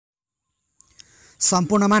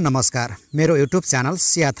सम्पूर्णमा नमस्कार। मेरो युट्युब च्यानल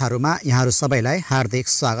SiyaTharuमा यहाँहरू सबैलाई हार्दिक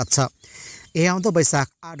स्वागत छ। यही आउँदो वैशाख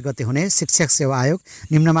 8 गते हुने शिक्षक सेवा आयोग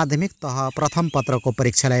निम्न माध्यमिक तह प्रथम पत्रको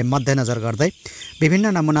परीक्षालाई मध्यनजर गर्दै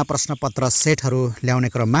विभिन्न नमुना प्रश्नपत्र सेटहरू ल्याउने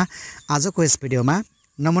क्रममा आजको यस भिडियोमा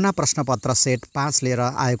नमुना प्रश्नपत्र सेट 5 लिएर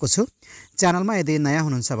आएको छु। च्यानलमा यदि नयाँ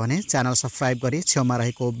हुनुहुन्छ भने च्यानल सब्स्क्राइब गरी छेउमा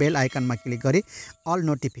रहेको बेल आइकनमा क्लिक गरी अल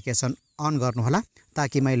नोटिफिकेसन अन गर्नुहोला,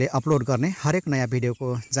 ताकि मैले अपलोड गर्ने हरेक नयाँ भिडियोको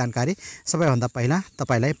जानकारी सबैभन्दा पहिला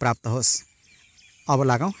तपाईलाई प्राप्त होस्। अब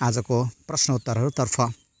लागौं आजको प्रश्न उत्तरहरूतर्फ।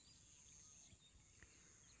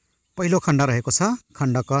 पहिलो खण्ड रहेको छ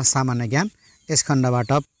खण्ड क सामान्य ज्ञान। यस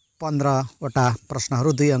खण्डबाट 15 वटा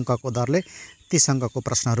प्रश्नहरू 2 अङ्कको दरले 30 अङ्कको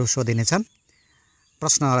प्रश्नहरू सोधिनेछन्।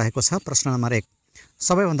 प्रश्न रहेको छ प्रश्न नम्बर 1,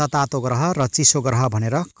 सबैभन्दा तातो ग्रह र चिसो ग्रह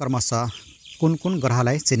भनेर क्रमशः कुन कुन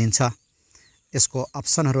ग्रहलाई चिनिन्छ? यसको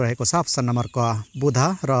अप्सनहरू रहेको छ। अप्सन नम्बर क बुध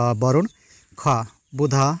र वरुण, ख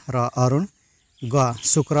बुध र अरुण, ग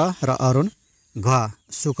शुक्र र अरुण, घ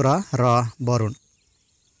शुक्र र वरुण।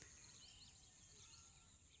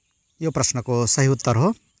 यो प्रश्नको सही उत्तर हो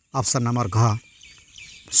अप्सन नम्बर घ,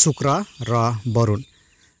 शुक्र र वरुण।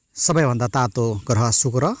 सबैभन्दा तातो ग्रह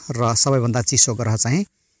शुक्र र सबैभन्दा चिसो ग्रह चाहिँ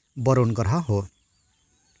वरुण ग्रह हो।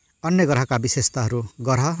 अन्य ग्रहका विशेषताहरू,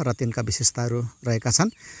 ग्रह र तिनका विशेषताहरू रहेका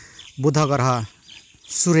छन्। बुध ग्रह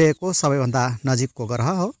सूर्यको सबैभन्दा नजिकको ग्रह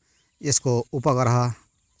हो। यसको उपग्रह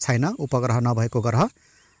छैन, उपग्रह नभएको ग्रह।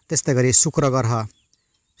 त्यस्तै गरी शुक्र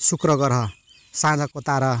ग्रह साँझको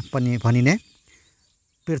तारा पनि भनिने,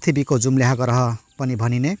 पृथ्वीको जुम्ल्याहा ग्रह पनि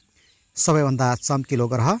भनिने सबैभन्दा चम्किलो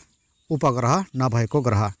ग्रह, उपग्रह नभएको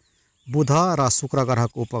ग्रह। बुध र शुक्र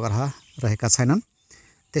ग्रहको उपग्रह रहेका छैनन्।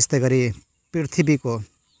 त्यस्तै गरी पृथ्वीको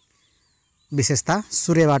विशेषता,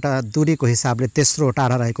 सूर्यबाट दूरीको हिसाबले तेस्रो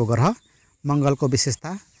टाढा रहेको ग्रह। मङ्गलको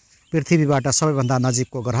विशेषता, पृथ्वीबाट सबैभन्दा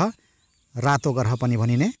नजिकको ग्रह, रातो ग्रह पनि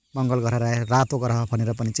भनिने, मङ्गल ग्रह रातो ग्रह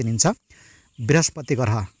भनेर पनि चिनिन्छ। बृहस्पति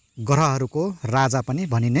ग्रह ग्रहहरूको राजा पनि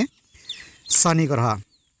भनिने। शनि ग्रह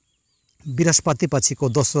बृहस्पति पछिको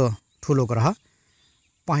दोस्रो ठुलो ग्रह,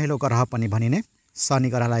 पहेँलो ग्रह पनि भनिने, शनि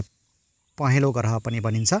ग्रहलाई पहेँलो ग्रह पनि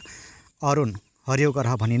भनिन्छ। अरुण हरियो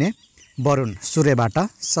ग्रह भनिने, वरुण सूर्यबाट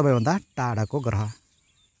सबैभन्दा टाढाको ग्रह।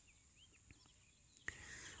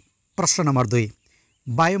 प्रश्न नम्बर 2,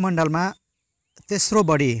 वायुमण्डलमा तेस्रो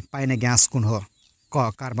बढी पाइने ग्यास कुन हो?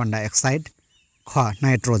 क कार्बन डाइअक्साइड, ख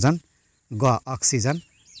नाइट्रोजन, ग अक्सिजन,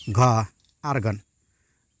 घ आर्गन।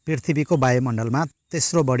 पृथ्वीको वायुमण्डलमा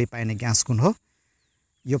तेस्रो बढी पाइने ग्यास कुन हो?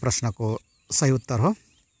 यो प्रश्नको सही उत्तर हो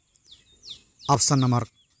अप्सन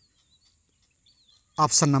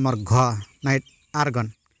नम्बर घ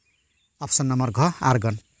आर्गन। अप्सन नम्बर घ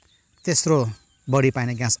आर्गन। तेस्रो बढी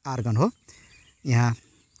पाइने ग्यास आर्गन हो। यहाँ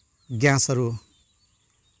ग्यासहरू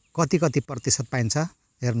कति प्रतिशत पाइन्छ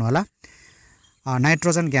हेर्नुहोला।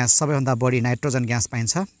 नाइट्रोजन ग्यास सबैभन्दा बढी नाइट्रोजन ग्यास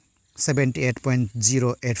पाइन्छ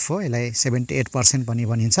 78.084, यसलाई 78% पनि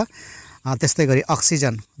भनिन्छ। त्यस्तै गरी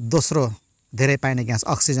अक्सिजन दोस्रो धेरै पाइने ग्यास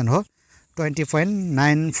अक्सिजन हो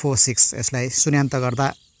 20.946, यसलाई शून्यान्त गर्दा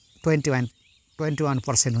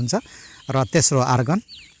 21% हुन्छ। र तेस्रो आर्गन,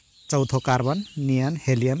 चौथो कार्बन, नियन,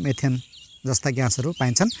 हेलियम, मेथेन जस्ता ग्यासहरू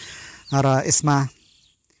पाइन्छन्। र यसमा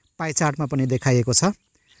पाइ चार्टमा पनि देखाइएको छ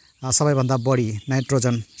सबैभन्दा बढी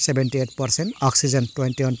नाइट्रोजन 78%, अक्सिजन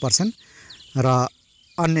 21% र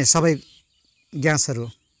अन्य सबै ग्यासहरू,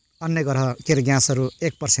 अन्य ग्यासहरू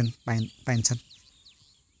 1% पाइन्छन्।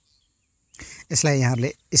 यसलाई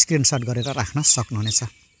यहाँहरूले स्क्रिनसट गरेर राख्न सक्नुहुनेछ।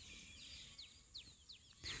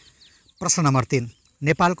 प्रश्न नम्बर 3,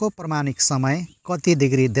 नेपालको प्रमाणिक समय कति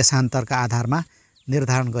डिग्री देशान्तरका आधारमा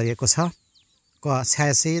निर्धारण गरिएको छ? क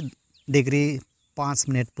 86 डिग्री 5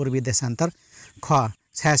 मिनेट पूर्वी देशान्तर, ख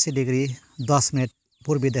 86 डिग्री 10 मिनेट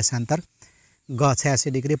पूर्वी देशान्तर, ग 86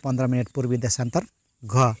 डिग्री 15 मिनेट पूर्वी देशान्तर,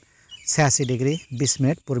 घ 86 डिग्री 20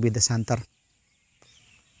 मिनेट पूर्वी देशान्तर।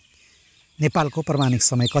 नेपालको प्रमाणिक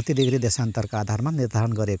समय कति डिग्री देशान्तरका आधारमा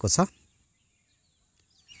निर्धारण गरिएको छ?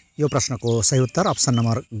 यो प्रश्नको सही उत्तर अप्सन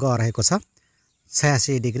नम्बर ग रहेको छ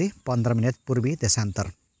 86 डिग्री 15 मिनेट पूर्वी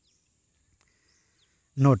देशान्तर।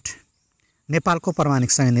 नोट, नेपालको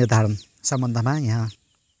प्रमाणिक समय निर्धारण सम्बन्धमा यहाँ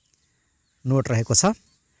नोट रहेको छ।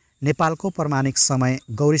 नेपालको प्रमाणिक समय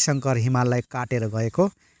गौरीशङ्कर हिमाललाई काटेर गएको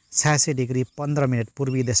 86 डिग्री 15 मिनेट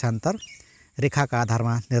पूर्वी देशान्तर रेखाका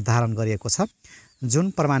आधारमा निर्धारण गरिएको छ।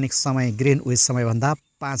 जुन प्रमाणिक समय ग्रिनविच समयभन्दा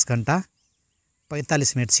 5 घण्टा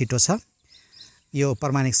 45 मिनेट छिटो छ। यो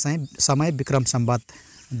प्रमाणिक समय विक्रम सम्वत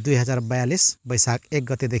 2042 वैशाख 1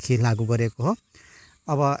 गतेदेखि लागू गरिएको हो।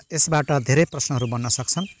 अब यसबाट धेरै प्रश्नहरू बन्न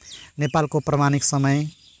सक्छन्। नेपालको प्रमाणिक समय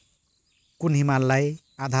कुन हिमाललाई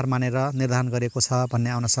आधार मानेर निर्धारण गरिएको छ भन्ने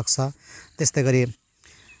आउन सक्छ। त्यस्तै गरी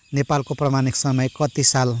नेपालको प्रमाणिक समय कति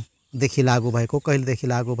साल देखि लागू भएको, कहिलेदेखि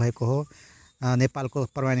लागू भएको हो, नेपालको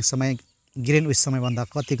प्रमाणिक समय ग्रीनविच समयभन्दा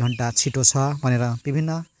कति घण्टा छिटो छ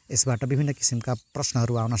भनेर यसबाट विभिन्न किसिमका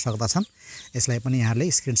प्रश्नहरू आउन सक्दछन्। यसलाई पनि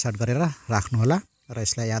यहाँले स्क्रिनशट गरेर राख्नुहोला र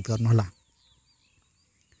यसलाई याद गर्नुहोला।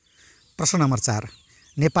 प्रश्न नम्बर 4,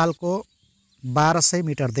 नेपालको 1200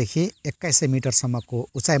 मिटरदेखि 2100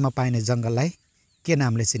 मिटरसम्मको उचाइमा पाइने जङ्गललाई के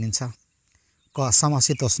नामले चिनिन्छ? क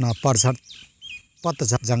समशीतोष्ण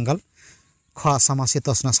पतझर जङ्गल, ख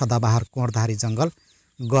समशीतोष्ण सदाबहार कोणधारी जङ्गल,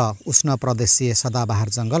 ग उष्ण प्रदेशीय सदाबहार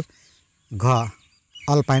जङ्गल, घ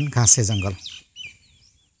अल्पाइन घाँसे जङ्गल।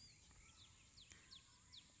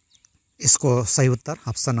 यसको सही उत्तर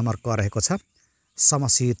अप्सन नम्बर क रहेको छ,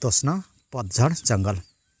 समशीतोष्ण पतझर जङ्गल।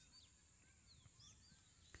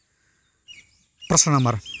 प्रश्न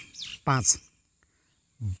नम्बर 5,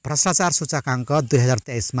 भ्रष्टाचार सूचकाङ्क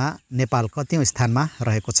 2023 मा नेपाल कतिौं स्थानमा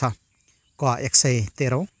रहेको छ? क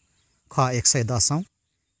 113औं, ख 110औं,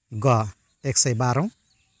 ग 112औं,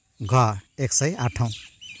 घ 108औं।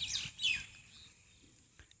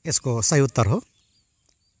 यसको सही उत्तर हो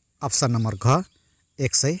अप्सन नम्बर घ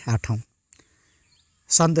 108औं।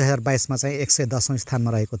 सन् 2022 मा चाहिँ 110औं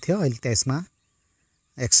स्थानमा रहेको थियो, अहिले 23 मा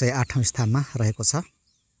 108औं स्थानमा रहेको छ।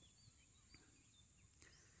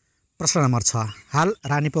 प्रश्न नम्बर 6, हाल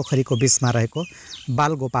रानीपोखरीको बीचमा रहेको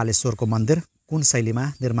बालगोपालेश्वरको मन्दिर कुन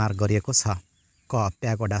शैलीमा निर्माण गरिएको छ? क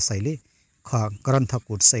प्यागोडा शैली, ख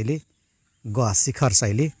ग्रन्थकूट शैली, ग शिखर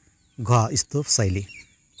शैली, घ स्तूप शैली।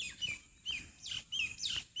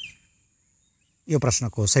 यो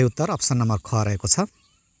प्रश्नको सही उत्तर अप्सन नम्बर ख रहेको छ,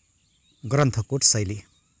 ग्रन्थकूट शैली।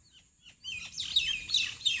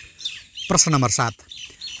 प्रश्न नम्बर 7,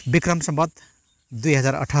 विक्रम सम्वत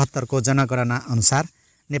 2078 को जनगणना अनुसार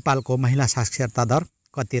नेपालको महिला साक्षरता दर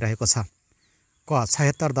कति रहेको छ? क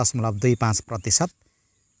 76.25%,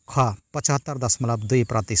 ख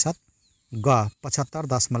 75.2%, ग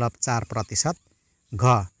 75.4%,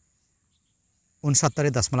 घ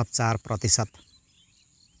 69.4%।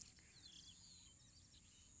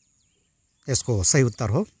 यसको सही उत्तर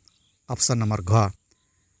हो अप्सन नम्बर घ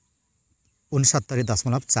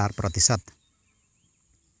 69.4%।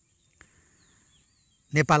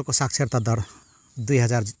 नेपालको साक्षरता दर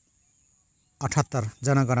 2078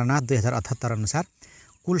 जनगणना 2078 अनुसार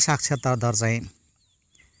कुल साक्षरता दर चाहिँ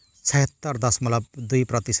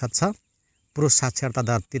 76.2% छ, पुरुष साक्षरता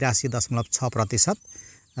दर 83.6%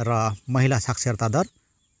 र महिला साक्षरता दर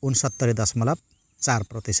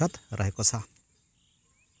 69.4% रहेको छ।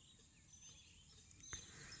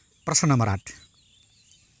 प्रश्न नम्बर 8,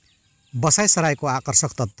 बसाइसराईको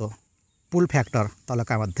आकर्षक तत्त्व पुल फ्याक्टर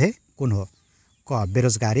तलका मध्ये कुन हो? क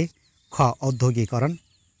बेरोजगारी, ख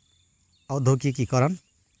औद्योगिकीकरण,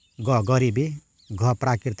 ग गरिबी, घ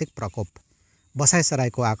प्राकृतिक प्रकोप।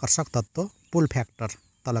 बसाइसराईको आकर्षक तत्त्व पुल फ्याक्टर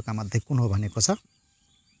तलका मध्ये कुन हो भनेको छ।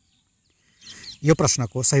 यो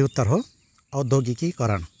प्रश्नको सही उत्तर हो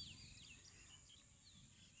औद्योगिकीकरण।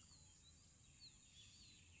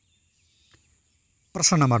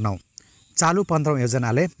 प्रश्न नम्बर 9, चालु 15औं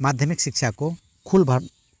योजनाले माध्यमिक शिक्षाको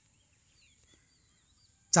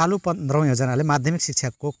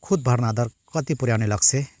खुद भर्ना दर कति पुर्याउने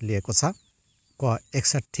लक्ष्य लिएको छ? क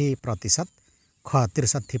 61%, ख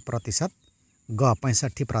 63%, ग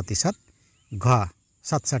 65%, घ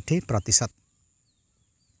 67%।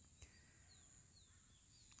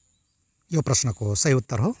 यो प्रश्नको सही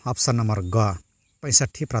उत्तर हो अप्सन नम्बर ग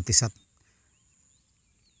 65%।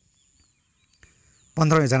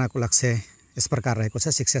 15औं योजनाको लक्ष्य यस प्रकार रहेको छ,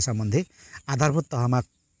 शिक्षा सम्बन्धी आधारभूत तहमा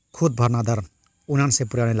खुद भर्ना दर 79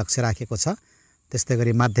 पुर्याउने लक्ष्य राखेको छ। त्यस्तै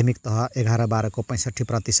गरी माध्यमिक तह 11-12 को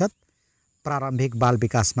 65%, प्रारम्भिक बाल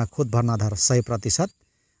विकासमा खुद भर्ना दर 100%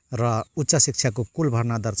 र उच्च शिक्षाको कुल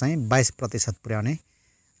भर्ना दर चाहिँ 22% पुर्याउने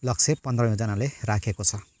लक्ष्य 15औं योजनाले राखेको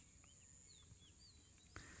छ।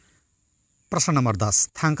 प्रश्न नम्बर 10,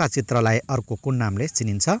 थाङ्का चित्रलाई अर्को कुन नामले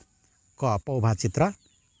चिनिन्छ? क पौभा चित्र,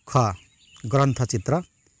 ख ग्रन्थ चित्र,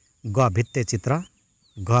 ग भित्ते चित्र,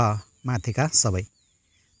 घ माथिका सबै।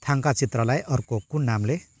 थाङ्का चित्रलाई अर्को कुन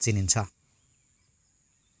नामले चिनिन्छ?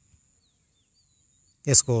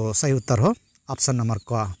 यसको सही उत्तर हो अप्सन नम्बर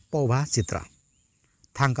क पौभा चित्र।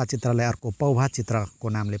 थाङ्का चित्रलाई अर्को पौभा चित्रको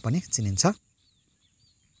नामले पनि चिनिन्छ।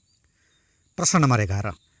 प्रश्न नम्बर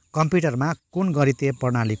 11, कम्प्युटरमा कुन गणितीय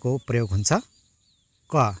प्रणालीको प्रयोग हुन्छ?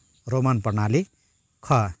 क रोमन प्रणाली,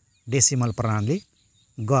 ख डेसिमल प्रणाली,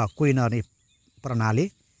 ग क्विनरी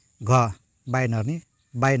प्रणाली, घ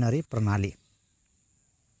बाइनरी प्रणाली।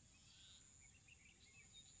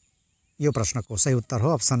 यो प्रश्नको सही उत्तर हो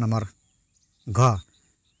अप्सन नम्बर घ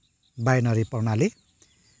बाइनरी प्रणाली।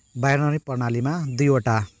 बाइनरी प्रणालीमा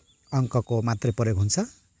दुईवटा अङ्कको मात्रै प्रयोग हुन्छ,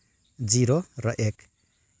 0 र 1।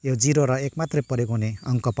 यो 0 र 1 मात्रै परेको हुने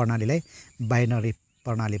अङ्क प्रणालीलाई बाइनरी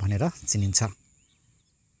प्रणाली भनेर चिनिन्छ।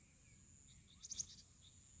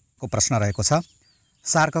 को प्रश्न रहेको छ,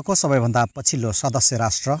 सार्कको सबैभन्दा पछिल्लो सदस्य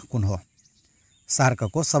राष्ट्र कुन हो?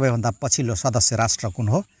 सार्कको सबैभन्दा पछिल्लो सदस्य राष्ट्र कुन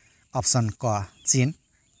हो? अप्सन क चीन,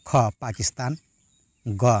 ख पाकिस्तान,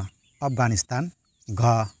 ग अफगानिस्तान, घ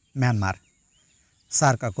म्यानमार।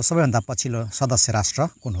 सार्कको सबैभन्दा पछिल्लो सदस्य राष्ट्र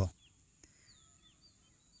कुन हो?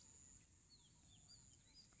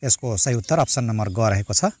 यसको सही उत्तर अप्सन नम्बर ग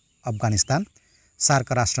रहेको छ, अफगानिस्तान।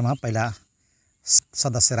 सार्क राष्ट्रमा पहिला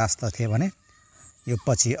सदस्य राष्ट्र थिए भने यो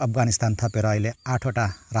पछि अफगानिस्तान थपेर अहिले 8 वटा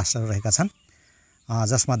राष्ट्रहरू रहेका छन्,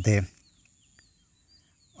 जसमध्ये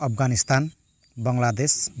अफगानिस्तान,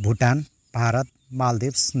 बङ्गलादेश, भुटान, भारत,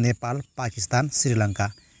 मालदिप्स, नेपाल, पाकिस्तान, श्रीलङ्का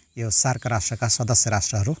यो सार्क राष्ट्रका सदस्य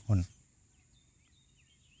राष्ट्रहरू हुन्।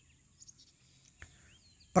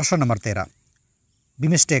 प्रश्न नम्बर 13,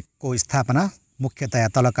 बिमस्टेकको स्थापना मुख्यतया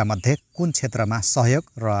तलका मध्ये कुन क्षेत्रमा सहयोग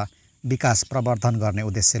र विकास प्रवर्धन गर्ने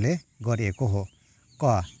उद्देश्यले गरिएको हो? क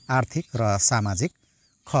आर्थिक र सामाजिक,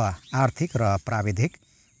 ख आर्थिक र प्राविधिक,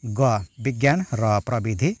 ग विज्ञान र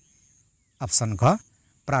प्रविधि, अप्सन घ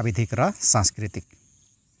प्राविधिक र सांस्कृतिक।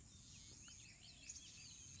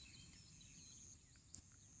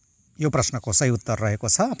 यो प्रश्नको सही उत्तर रहेको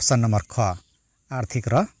छ अप्सन नम्बर ख आर्थिक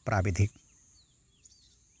र प्राविधिक।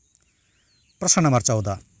 प्रश्न नम्बर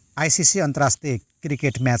 14, आइसिसी अन्तर्राष्ट्रिय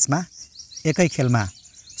क्रिकेट म्याचमा एकै खेलमा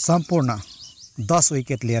सम्पूर्ण 10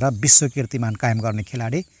 विकेट लिएर विश्व कीर्तिमान कायम गर्ने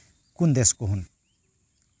खेलाडी कुन देशको हुन्?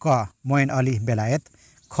 क मोइन अली बेलायत,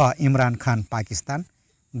 ख इमरान खान पाकिस्तान,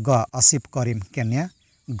 ग असिफ करिम केन्या,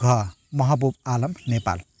 घ महबुब आलम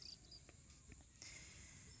नेपाल।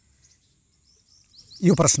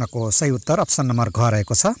 यो प्रश्नको सही उत्तर अप्सन नम्बर घ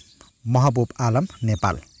रहेको छ, महबुब आलम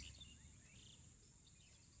नेपाल।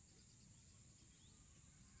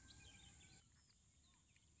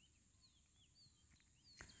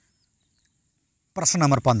 प्रश्न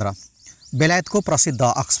नम्बर 15, बेलायतको प्रसिद्ध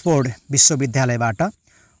अक्सफोर्ड विश्वविद्यालयबाट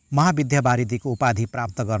महाविद्यावारिधीको उपाधि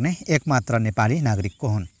प्राप्त गर्ने एकमात्र नेपाली नागरिक को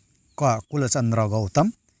हुन्? क कुलचन्द्र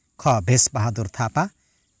गौतम, ख भेषबहादुर थापा,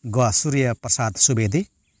 ग सूर्य प्रसाद सुवेदी,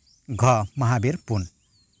 घ महावीर पुन।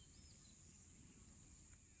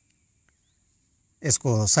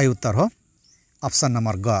 यसको सही उत्तर हो अप्सन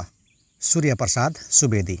नम्बर ग सूर्य प्रसाद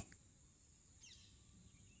सुवेदी।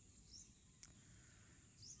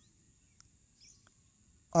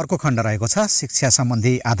 अर्को खण्ड रहेको छ शिक्षा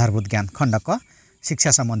सम्बन्धी आधारभूत ज्ञान, खण्ड क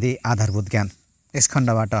शिक्षा सम्बन्धी आधारभूत ज्ञान। यस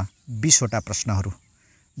खण्डबाट 20 वटा प्रश्नहरू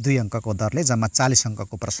 2 अङ्कको दरले जम्मा 40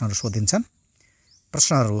 अङ्कको प्रश्नहरू सोधिन्छन्।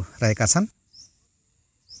 प्रश्नहरू रहेका छन्,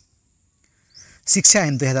 शिक्षा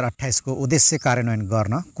ऐन 2028 को उद्देश्य कार्यान्वयन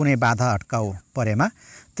गर्न कुनै बाधा अड्काउ परेमा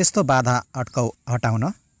त्यस्तो बाधा अड्काउ हटाउन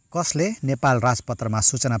कसले नेपाल राजपत्रमा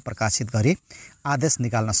सूचना प्रकाशित गरी आदेश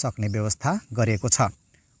निकाल्न सक्ने व्यवस्था गरिएको छ?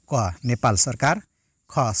 क नेपाल सरकार,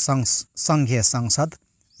 ख सङ्घीय संसद,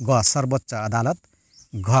 ग सर्वोच्च अदालत,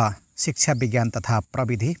 घ शिक्षा विज्ञान तथा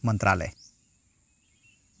प्रविधि मन्त्रालय।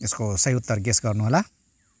 यसको सही उत्तर गेस गर्नुहोला।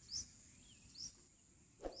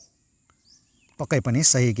 पक्कै पनि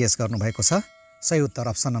सही गेस गर्नुभएको छ। सही उत्तर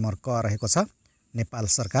अप्सन नम्बर क रहेको छ, नेपाल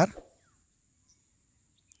सरकार।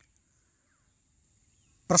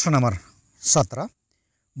 प्रश्न नम्बर 17,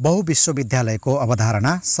 बहुविश्वविद्यालयको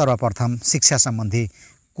अवधारणा सर्वप्रथम शिक्षा सम्बन्धी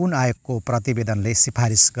कुन आयोगको प्रतिवेदनले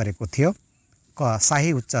सिफारिस गरेको थियो? क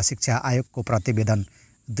शाही उच्च शिक्षा आयोगको प्रतिवेदन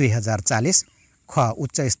 2040, ख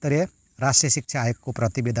उच्च स्तरीय राष्ट्रिय शिक्षा आयोगको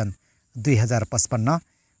प्रतिवेदन 2055,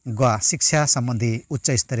 ग शिक्षा सम्बन्धी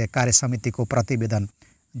उच्च स्तरीय कार्य समितिको प्रतिवेदन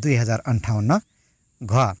 2058,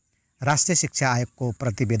 घ राष्ट्रिय शिक्षा आयोगको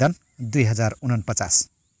प्रतिवेदन 2049।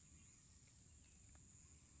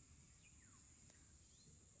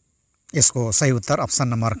 यसको सही उत्तर अप्सन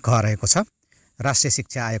नम्बर घ रहेको छ, राष्ट्रिय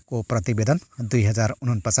शिक्षा आयोगको प्रतिवेदन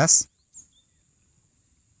 2049।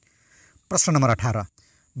 प्रश्न नम्बर 18,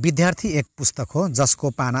 विद्यार्थी एक पुस्तक हो जसको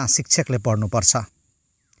पाना शिक्षकले पढ्नुपर्छ।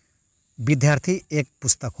 विद्यार्थी एक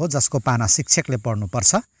पुस्तक हो जसको पाना शिक्षकले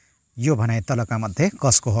पढ्नुपर्छ, यो भनाइ तलका मध्ये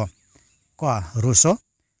कसको हो? क रुसो,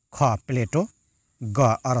 ख प्लेटो, ग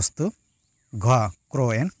अरस्तु, घ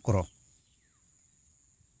क्रो एन्ड क्रो।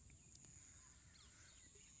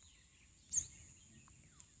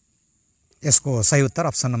 यसको सही उत्तर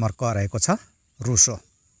अप्सन नम्बर क रहेको छ, रुसो।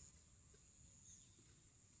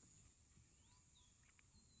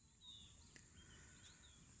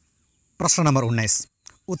 प्रश्न नम्बर 19,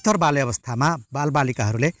 उत्तर बाल्यावस्थामा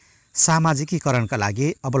बालबालिकाहरूले सामाजिकीकरणका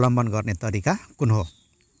लागि अवलम्बन गर्ने तरिका कुन हो?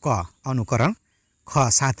 क अनुकरण, ख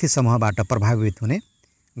साथी समूहबाट प्रभावित हुने,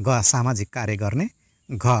 ग सामाजिक कार्य गर्ने,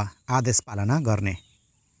 घ आदेश पालना गर्ने।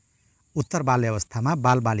 उत्तर बाल्यावस्थामा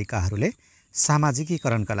बालबालिकाहरूले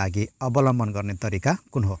सामाजिकीकरणका लागि अवलम्बन गर्ने तरिका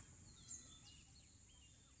कुन हो?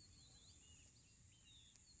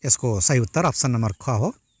 यसको सही उत्तर अप्सन नम्बर ख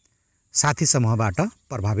हो, साथी समूहबाट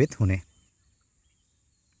प्रभावित हुने।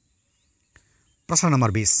 प्रश्न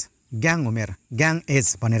नम्बर 20, ग्याङ उमेर ग्याङ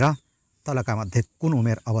एज भनेर तलका मध्ये कुन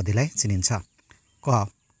उमेर अवधिलाई चिनिन्छ? क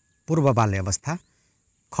पूर्व बाल्य अवस्था,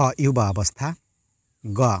 ख युवा अवस्था,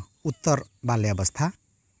 ग उत्तर बाल्य अवस्था,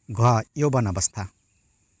 घ यौवन अवस्था।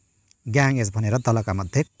 ग्याङ एज भनेर तलका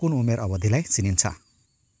मध्ये कुन उमेर अवधिलाई चिनिन्छ?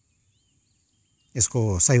 यसको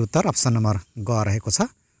सही उत्तर अप्सन नम्बर ग रहेको छ,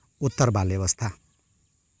 उत्तर बाल्य अवस्था।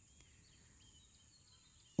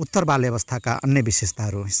 उत्तर बाल्य अवस्थाका अन्य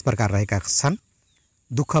विशेषताहरू यस प्रकार रहेका छन्: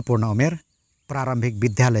 दुःखपूर्ण उमेर, प्रारम्भिक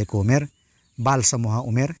विद्यालयको उमेर, बाल समूह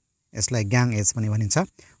उमेर, यसलाई ग्याङ एज पनि भनिन्छ,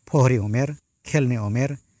 फोहोरी उमेर, खेल्ने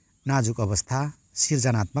उमेर, नाजुक अवस्था,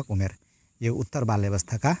 सृजनात्मक उमेर। यो उत्तर बाल्य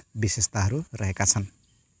अवस्थाका विशेषताहरू रहेका छन्।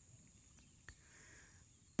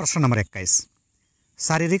 प्रश्न नम्बर 21,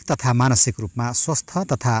 शारीरिक तथा मानसिक रूपमा स्वस्थ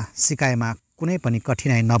तथा सिकाइमा कुनै पनि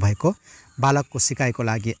कठिनाइ नभएको बालकको सिकाइको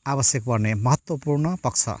लागि आवश्यक पर्ने महत्त्वपूर्ण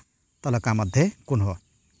पक्ष तलका मध्ये कुन हो?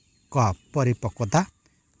 क परिपक्वता,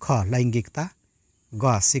 ख लैङ्गिकता,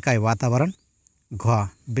 ग सिकाइ वातावरण, घ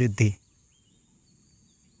वृद्धि।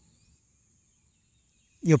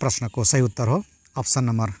 यो प्रश्नको सही उत्तर हो अप्सन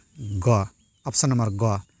नम्बर ग, अप्सन नम्बर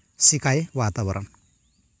ग सिकाइ वातावरण।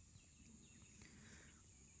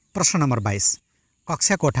 प्रश्न नम्बर 22,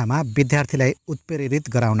 कक्षा कोठामा विद्यार्थीलाई उत्प्रेरित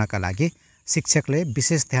गराउनका लागि शिक्षकले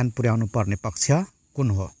विशेष ध्यान पुर्याउनु पर्ने पक्ष कुन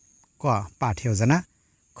हो? क पाठ्योजना,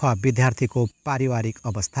 ख विद्यार्थीको पारिवारिक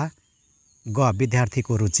अवस्था, ग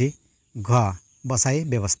विद्यार्थीको रुचि, घ बसाइ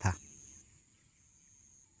व्यवस्था।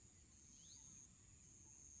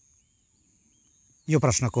 यो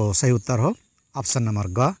प्रश्नको सही उत्तर हो अप्सन नम्बर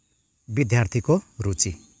ग विद्यार्थीको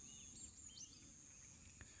रुचि।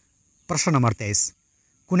 प्रश्न नम्बर 23,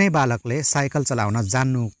 कुनै बालकले साइकल चलाउन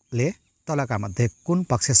जान्नुले तलका मध्ये कुन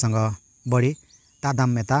पक्षसँग बढी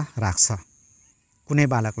तादात्म्यता राख्छ? कुनै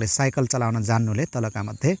बालकले साइकल चलाउन जान्नुले तलका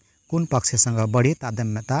मध्ये कुन पक्षसँग बढी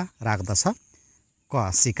तादात्म्यता राख्दछ?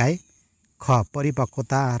 क सिकाइ, ख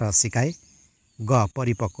परिपक्वता र सिकाइ, ग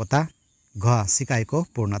परिपक्वता, घ सिकाइको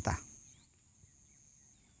पूर्णता।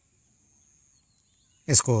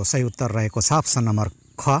 यसको सही उत्तर रहेको छ अप्सन नम्बर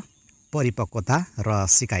ख परिपक्वता र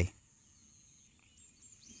सिकाइ।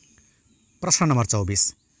 प्रश्न नम्बर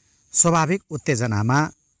 24, स्वाभाविक उत्तेजनामा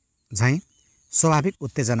झैँ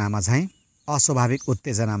अस्वाभाविक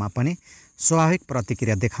उत्तेजनामा पनि स्वाभाविक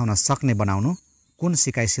प्रतिक्रिया देखाउन सक्ने बनाउनु कुन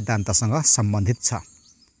सिकाइ सिद्धान्तसँग सम्बन्धित छ?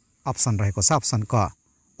 अप्सन रहेको छ अप्सन क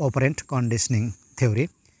ओपरेन्ट कन्डिसनिङ थ्योरी,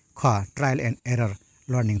 ख trial and error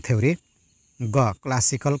learning theory, ग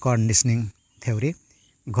क्लासिकल कन्डिसनिङ थ्योरी,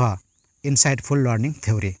 घ इन्साइटफुल लर्निङ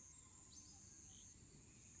थ्योरी।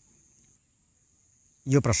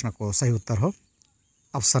 यो प्रश्नको सही उत्तर हो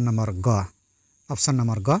अप्सन नम्बर ग, अप्सन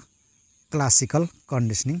नम्बर ग क्लासिकल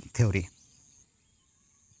कन्डिसनिङ थ्योरी।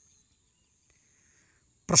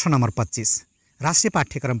 प्रश्न नम्बर 25, राष्ट्रिय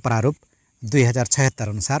पाठ्यक्रम प्रारूप 2076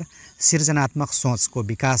 अनुसार सृजनात्मक सोचको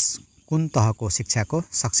विकास कुन तहको शिक्षाको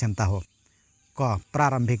सक्षमता हो? क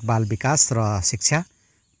प्रारम्भिक बाल विकास र शिक्षा,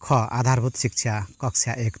 ख आधारभूत शिक्षा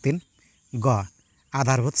कक्षा 1-3, ग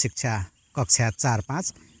आधारभूत शिक्षा कक्षा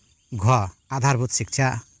 4-5, घ आधारभूत शिक्षा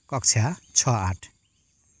कक्षा 6-8।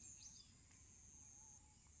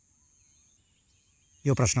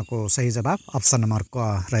 यो प्रश्नको सही जवाब अप्सन नम्बर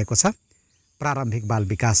क रहेको छ, प्रारम्भिक बाल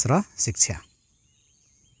विकास र शिक्षा।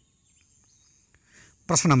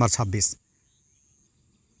 प्रश्न नम्बर 26,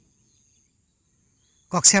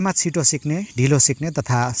 कक्षामा छिटो सिक्ने, ढिलो सिक्ने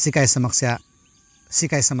तथा सिकाइ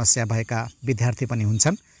समस्या भएका विद्यार्थी पनि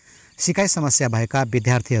हुन्छन्। सिकाइ समस्या भएका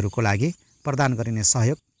विद्यार्थीहरूको लागि प्रदान गरिने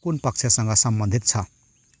सहयोग कुन पक्षसँग सम्बन्धित छ?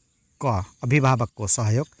 क अभिभावकको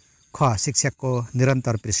सहयोग, ख शिक्षकको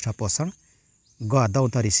निरन्तर पृष्ठपोषण, ग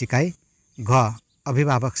दौतरी सिकाइ, घ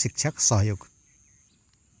अभिभावक शिक्षक सहयोग।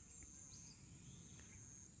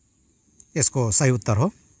 यसको सही उत्तर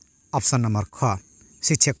हो अप्सन नम्बर ख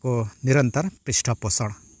शिक्षकको निरन्तर पृष्ठपोषण।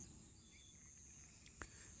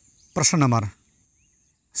 प्रश्न नम्बर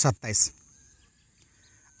 27,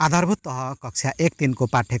 आधारभूत तह कक्षा 1-3 को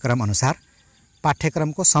पाठ्यक्रम अनुसार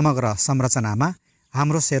पाठ्यक्रमको समग्र संरचनामा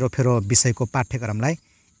हाम्रो सेरोफेरो विषयको पाठ्यक्रमलाई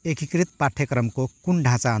एकीकृत पाठ्यक्रमको कुन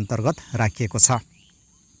ढाँचा अन्तर्गत राखिएको छ?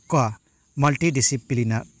 क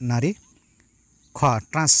मल्टिडिसिप्लिनरी, ख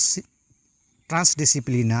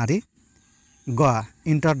ट्रान्सडिसिप्लिनरी, ग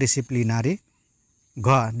इन्टरडिसिप्लिनरी, घ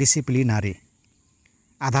डिसिप्लिनरी।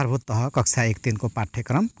 आधारभूत तह कक्षा 1-3 को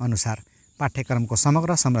पाठ्यक्रम अनुसार पाठ्यक्रमको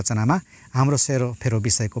समग्र संरचनामा हाम्रो सेरोफेरो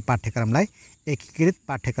विषयको पाठ्यक्रमलाई एकीकृत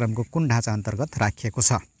पाठ्यक्रमको कुन ढाँचा अन्तर्गत राखिएको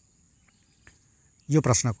छ? यो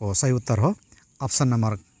प्रश्नको सही उत्तर हो अप्सन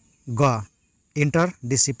नम्बर ग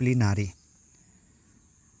इन्टरडिसिप्लिनारी।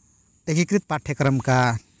 एकीकृत पाठ्यक्रमका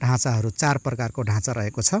ढाँचाहरू 4 प्रकारको ढाँचा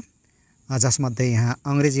रहेको छ, जसमध्ये यहाँ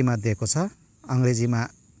अङ्ग्रेजीमा दिएको छ, अङ्ग्रेजीमा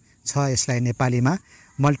छ, यसलाई नेपालीमा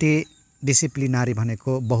मल्टिडिसिप्लिनारी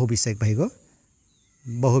भनेको बहुविषयक भइगयो।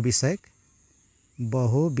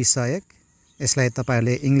 बहुविषयक यसलाई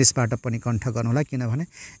तपाईहरुले इङ्ग्लिसबाट पनि कण्ठ गर्नुहोला, किनभने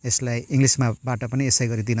यसलाई इङ्ग्लिसमाबाट पनि यसै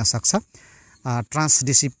गरी दिन सक्छ।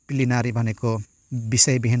 ट्रान्सडिसिप्लिनारी भनेको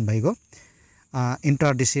विषयविहीन भइगयो।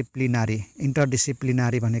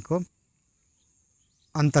 इन्टरडिसिप्लिनारी भनेको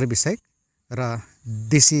अन्तर्विषयक र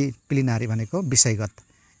डिसिप्लिनारी भनेको विषयगत।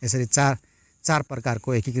 यसरी चार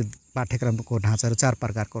प्रकारको एकीकृत पाठ्यक्रमको ढाँचाहरू 4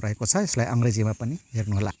 प्रकारको रहेको छ। यसलाई अङ्ग्रेजीमा पनि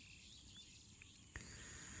हेर्नुहोला।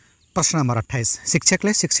 प्रश्न नम्बर 28,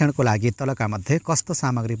 शिक्षकले शिक्षणको लागि तलका मध्ये कस्तो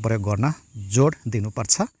सामग्री प्रयोग गर्न जोड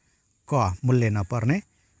दिनुपर्छ? क मूल्य नपर्ने,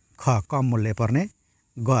 ख कम मूल्य पर्ने,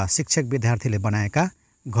 ग शिक्षक विद्यार्थीले बनाएका,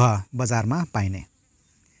 घ बजारमा पाइने।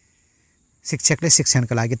 शिक्षकले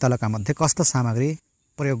शिक्षणका लागि तलका मध्ये कस्तो सामग्री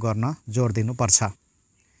प्रयोग गर्न जोड दिनुपर्छ?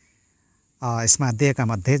 यसमा दिएका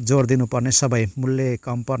मध्ये जोड दिनुपर्ने सबै मूल्य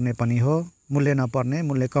कम पर्ने पनि हो, मूल्य नपर्ने,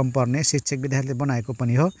 मूल्य कम पर्ने, शिक्षक विद्यार्थीले बनाएको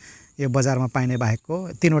पनि हो, यो बजारमा पाइने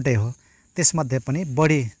बाहेकको तीनवटै हो। त्यसमध्ये पनि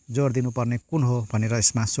बढी जोड दिनुपर्ने कुन हो भनेर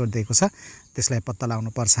यसमा सोधिएको छ, त्यसलाई पत्ता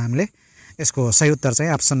लगाउनु पर्छ हामीले। यसको सही उत्तर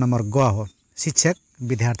चाहिँ अप्सन नम्बर ग हो, शिक्षक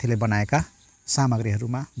विद्यार्थीले बनाएका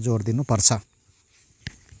सामग्रीहरूमा जोड दिनुपर्छ।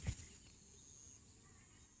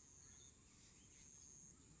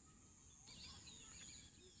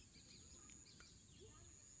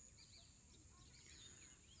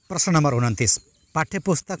 प्रश्न नम्बर 29,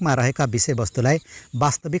 पाठ्यपुस्तकमा रहेका विषयवस्तुलाई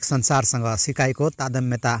वास्तविक संसारसँग सिकाइको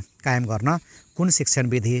तादम्यता कायम गर्न कुन शिक्षण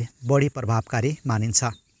विधि बढी प्रभावकारी मानिन्छ?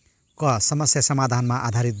 क समस्या समाधानमा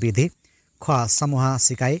आधारित विधि, ख समूह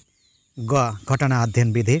सिकाइ, ग घटना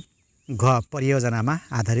अध्ययन विधि, घ परियोजनामा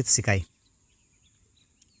आधारित सिकाइ।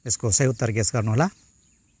 यसको सही उत्तर गेस गर्नुहोला।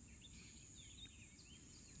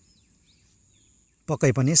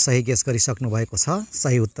 पक्कै पनि सही गेस गरिसक्नु भएको छ।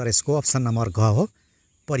 सही उत्तर यसको अप्सन नम्बर घ हो,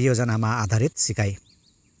 परियोजनामा आधारित सिकाइ।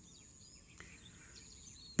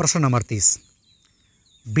 प्रश्न नम्बर 30,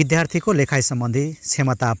 विद्यार्थीको लेखाइ सम्बन्धी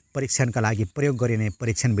क्षमता परीक्षणका लागि प्रयोग गरिने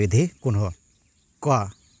परीक्षण विधि कुन हो?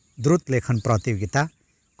 क द्रुत लेखन प्रतियोगिता,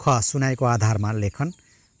 ख सुनाइको आधारमा लेखन,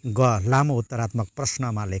 ग लामो उत्तरात्मक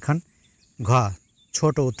प्रश्नमा लेखन, घ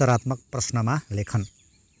छोटो उत्तरात्मक प्रश्नमा लेखन।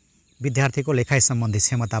 विद्यार्थीको लेखाइ सम्बन्धी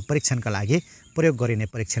क्षमता परीक्षणका लागि प्रयोग गरिने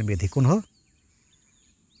परीक्षण विधि कुन हो?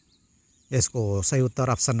 यसको सही उत्तर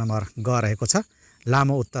अप्सन नम्बर ग रहेको छ,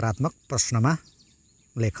 लामो उत्तरात्मक प्रश्नमा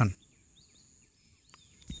लेखन।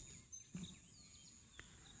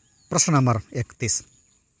 प्रश्न नम्बर 31,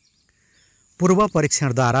 पूर्व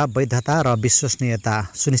परीक्षणद्वारा वैधता र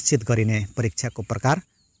विश्वसनीयता सुनिश्चित गरिने परीक्षाको प्रकार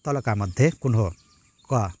तलका मध्ये कुन हो?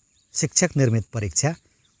 क शिक्षक निर्मित परीक्षा,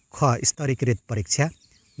 ख स्तरीकृत परीक्षा,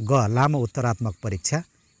 ग लामो उत्तरात्मक परीक्षा,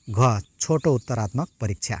 घ छोटो उत्तरात्मक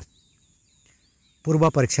परीक्षा। पूर्व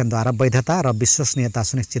परीक्षणद्वारा वैधता र विश्वसनीयता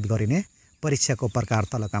सुनिश्चित गरिने परीक्षाको प्रकार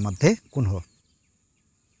तलका मध्ये कुन हो?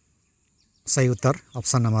 सही उत्तर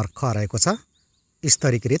अप्सन नम्बर ख रहेको छ,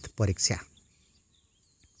 स्तरीकृत परीक्षा।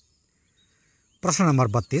 प्रश्न नम्बर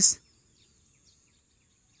 32,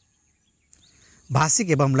 भाषिक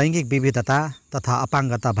एवं लैङ्गिक विविधता तथा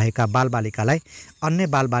अपाङ्गता भएका बालबालिकालाई अन्य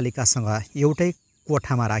बालबालिकासँग एउटै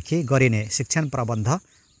कोठामा राखी गरिने शिक्षण प्रबन्ध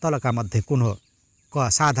तलका मध्ये कुन हो? क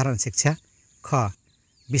साधारण शिक्षा, ख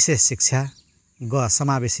विशेष शिक्षा, ग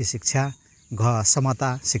समावेशी शिक्षा, घ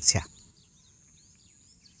समता शिक्षा।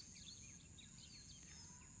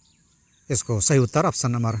 यसको सही उत्तर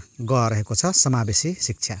अप्सन नम्बर ग रहेको छ, समावेशी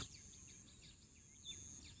शिक्षा।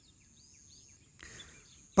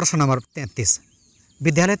 प्रश्न नम्बर 33,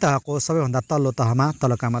 विद्यालय तहको सबैभन्दा तल्लो तहमा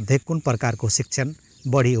तलका मध्ये कुन प्रकारको शिक्षण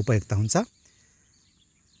बढी उपयुक्त हुन्छ?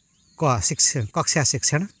 क कक्षा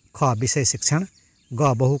शिक्षण, ख विषय शिक्षण,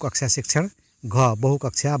 ग बहुकक्षा शिक्षण, घ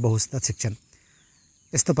बहुकक्षा बहुस्तर शिक्षण।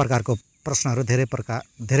 यस्तो प्रकारको प्रश्नहरू धेरै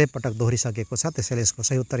पटक दोहोरिसकेको छ, त्यसैले यसको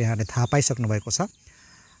सही उत्तर यहाँले थाहा पाइसक्नु भएको छ।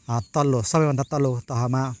 सबैभन्दा तल्लो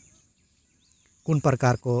तहमा कुन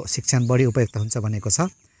प्रकारको शिक्षण बढी उपयुक्त हुन्छ भनेको छ।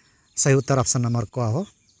 सही उत्तर अप्सन नम्बर क हो,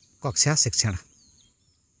 कक्षा शिक्षण।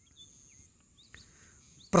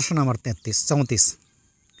 प्रश्न नम्बर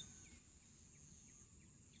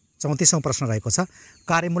 34औं प्रश्न रहेको छ,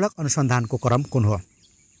 कार्यमूलक अनुसन्धानको क्रम कुन हो?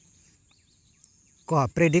 क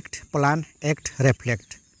प्रेडिक्ट, प्लान, एक्ट,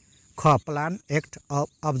 रिफ्लेक्ट, ख प्लान, एक्ट,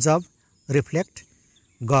 अब्जर्भ, रिफ्लेक्ट,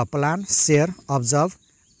 ग प्लान, शेयर, अब्जर्भ,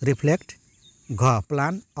 रिफ्लेक्ट, घ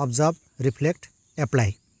प्लान, अब्जर्भ, रिफ्लेक्ट,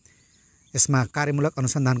 एप्लाई। यसमा कार्यमूलक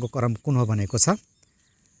अनुसन्धानको क्रम कुन हो भनेको छ।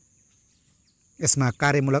 यसमा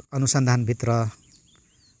कार्यमूलक अनुसन्धानभित्र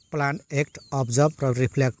प्लान, एक्ट, अब्जर्भ र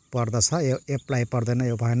रिफ्लेक्ट पर्दछ। यो एप्लाई पर्दैन,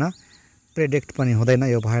 यो भएन। प्रेडिक्ट पनि हुँदैन,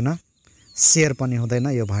 यो भएन। सेयर पनि हुँदैन,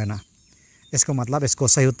 यो भएन। यसको मतलब यसको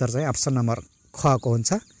सही उत्तर चाहिँ अप्सन नम्बर ख को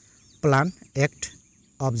हुन्छ। प्लान, एक्ट,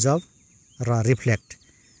 अब्जर्भ र रिफ्लेक्ट।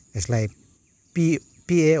 यसलाई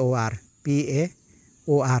PAOR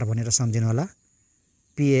भनेर सम्झिनु होला।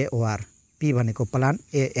 PAOR, P भनेको plan,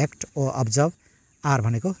 A act, O observe, R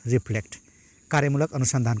भनेको रिफ्लेक्ट। कार्यमूलक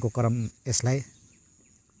अनुसन्धानको क्रम यसलाई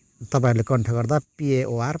तपाईहरुले कण्ठ गर्दा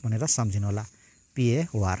PAOR भनेर सम्झिनु होला।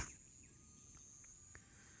 PAOR।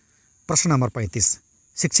 प्रश्न नम्बर 35।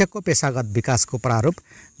 शिक्षकको पेशागत विकासको प्रारूप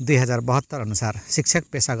 2072 अनुसार शिक्षक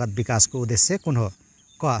पेशागत विकासको उद्देश्य कुन हो?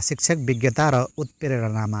 क. शिक्षक विज्ञता र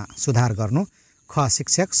उत्प्रेरणामा सुधार गर्नु। ख.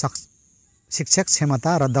 शिक्षक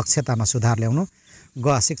क्षमता र दक्षतामा सुधार ल्याउनु।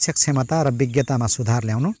 ग. शिक्षक क्षमता र विज्ञतामा सुधार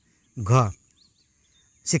ल्याउनु। घ.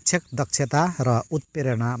 शिक्षक दक्षता र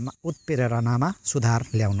उत्प्रेरणामा सुधार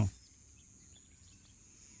ल्याउनु।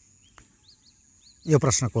 यो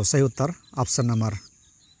प्रश्नको सही उत्तर अप्सन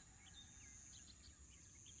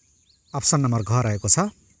नम्बर घ रहेको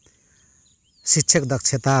छ। शिक्षक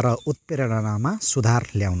दक्षता र उत्प्रेरणामा सुधार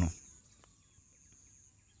ल्याउनु।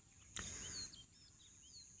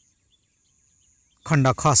 खण्ड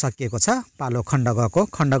ख सकिएको छ। पालो खण्ड ग को।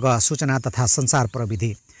 खण्ड ग सूचना तथा सञ्चार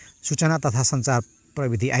प्रविधि। सूचना तथा सञ्चार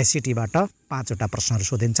प्रविधि ICT बाट 5 वटा प्रश्नहरू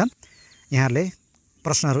सोधिन्छन्। यहाँले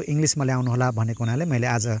प्रश्नहरू इङ्ग्लिसमा ल्याउनु होला भनेको हुनाले मैले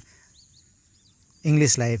आज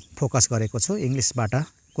इङ्ग्लिसलाई फोकस गरेको छु। इङ्ग्लिसबाट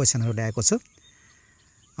क्वेशनहरू ल्याएको छु।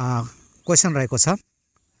 क्वेशन रहेको छ।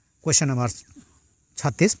 Question number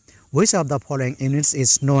 36। Which of the following units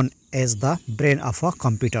is known as the brain of a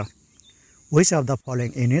computer? Which of the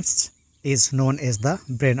following units is known as the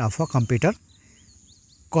brain of a computer?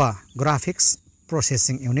 क. Graphics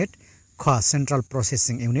processing unit. ख. Central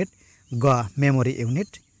processing unit. ग. Memory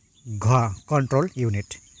unit. घ. Control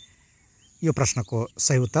unit. यो प्रश्नको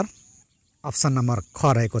सही उत्तर option number ख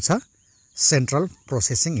रहेको छ। सेन्ट्रल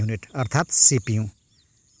प्रोसेसिङ युनिट अर्थात् CPU।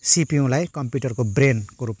 CPU लाई कम्प्युटरको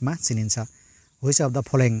ब्रेनको रूपमा चिनिन्छ। Which of the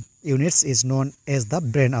following units is known as the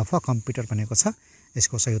brain of a computer भनेको छ।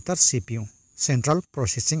 यसको सही उत्तर CPU, सेन्ट्रल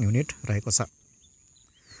प्रोसेसिङ युनिट रहेको छ।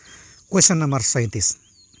 Question number 37।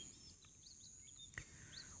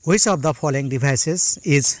 Which of the following devices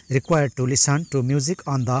is required to listen to music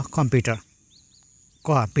on the computer?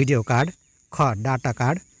 क. Video card. ख. Data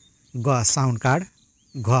card. ग. Sound card.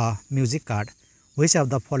 घ. Music card. Which of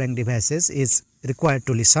the following devices is required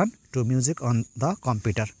to listen to music on the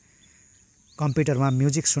computer? कम्प्युटरमा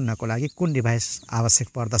music सुन्नको लागि कुन device आवश्यक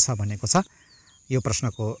पर्दछ भनेको छ। यो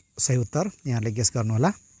प्रश्नको सही उत्तर यहाँले गेस गर्नु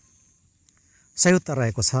होला। सही उत्तर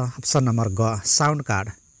रहेको छ अप्सन नम्बर ग. Sound card.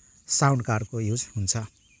 साउन्ड कार्डको युज हुन्छ।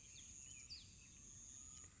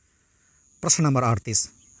 प्रश्न number 38।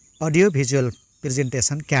 Audio visual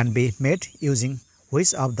presentation can be made using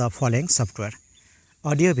which of the following software?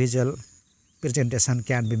 Audio visual presentation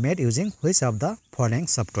can be made using which of the following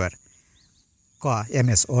software? क.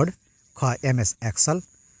 MS Word. ख. MS Excel.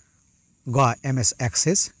 ग. MS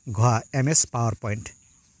Access. घ. MS PowerPoint.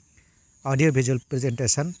 Audio visual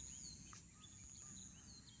presentation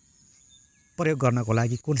प्रयोग गर्नको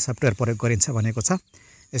लागि कुन software प्रयोग गरिन्छ भनेको छ।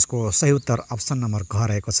 यसको सही उत्तर अप्सन नम्बर घ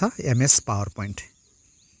रहेको छ। MS PowerPoint।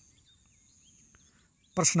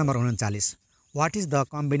 प्रश्न number 39। What is the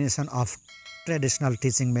combination of traditional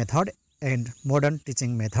teaching method and modern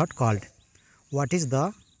teaching method called? What is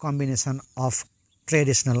the combination of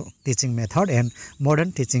traditional teaching method and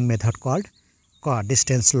modern teaching method called? क.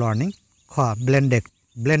 Distance learning. ख.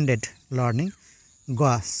 Blended learning.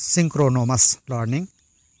 ग. Synchronous learning.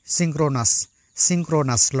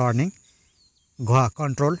 Synchronous learning. घ.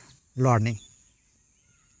 Control learning.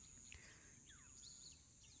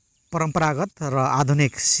 परम्परागत र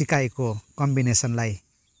आधुनिक सिकाइको कम्बिनेसनलाई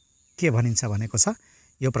के भनिन्छ भनेको छ।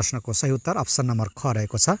 यो प्रश्नको सही उत्तर अप्सन नम्बर ख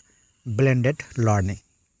रहेको छ। Blended learning.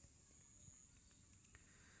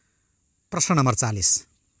 प्रश्न नम्बर 40।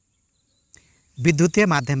 विद्युतीय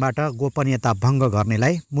माध्यमबाट गोपनीयता भङ्ग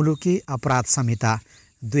गर्नेलाई मुलुकी अपराध संहिता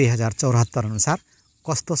 2074 अनुसार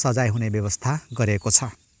कस्तो सजाय हुने व्यवस्था गरिएको छ।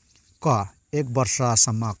 क. 1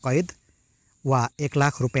 वर्षसम्म कैद वा 1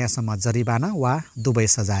 लाख रुपैयाँसम्म जरिवाना वा दुवै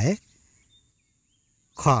सजाय।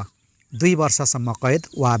 ख. 2 वर्षसम्म कैद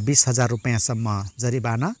वा 20,000 रुपैयाँसम्म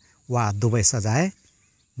जरिवाना वा दुवै सजाय।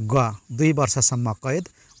 ग. 2 वर्षसम्म कैद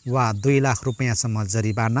वा 2 लाख रुपैयाँसम्म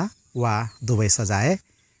जरिवाना वा दुवै सजाय।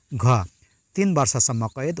 घ. 3 वर्षसम्म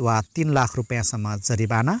कैद वा 3 लाख रुपैयाँसम्म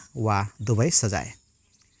जरिवाना वा दुवै सजाय।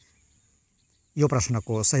 यो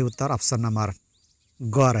प्रश्नको सही उत्तर अप्सन नम्बर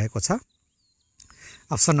ग रहेको छ।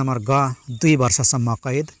 अप्सन नम्बर ग. 2 वर्षसम्म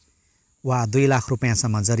कैद वा 2 लाख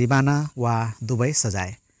रुपैयाँसम्म जरिवाना वा दुवै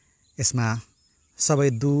सजाय। यसमा सबै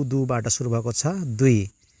दुबाट सुरु भएको छ।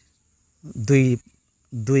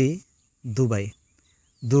 दुवै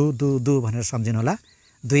दु भनेर सम्झिनुहोला।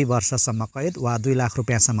 2 वर्षसम्म कैद वा 2 लाख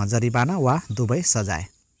रुपैयाँसम्म जरिवाना वा दुवै सजाय।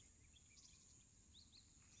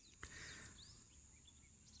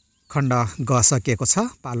 खण्ड ग सकिएको छ।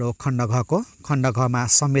 पालो खण्ड घको। खण्ड घमा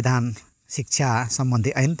संविधान, शिक्षा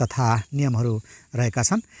सम्बन्धी ऐन तथा नियमहरू रहेका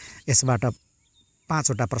छन्। यसबाट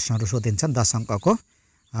 5वटा प्रश्नहरू सोधिन्छन्। 10 अङ्कको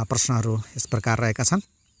प्रश्नहरू यस प्रकार रहेका छन्।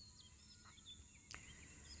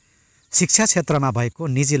 शिक्षा क्षेत्रमा भएको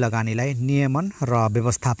निजी लगानीलाई नियमन र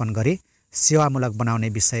व्यवस्थापन गरी सेवामूलक बनाउने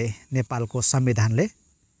विषय नेपालको संविधानले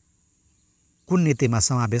कुन नीतिमा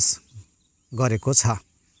समावेश गरेको छ?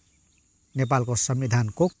 नेपालको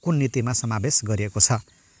संविधानको कुन नीतिमा समावेश गरिएको छ?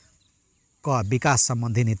 क. विकास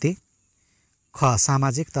सम्बन्धी नीति, ख.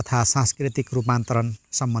 सामाजिक तथा सांस्कृतिक रूपान्तरण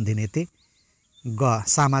सम्बन्धी नीति, ग.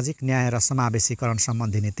 सामाजिक न्याय र समावेशीकरण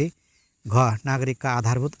सम्बन्धी नीति, घ. नागरिकका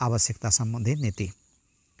आधारभूत आवश्यकता सम्बन्धी नीति।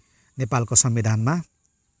 नेपालको संविधानमा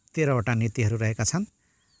 13वटा नीतिहरू रहेका छन्।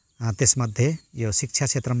 त्यसमध्ये यो शिक्षा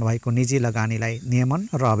क्षेत्रमा भएको निजी लगानीलाई नियमन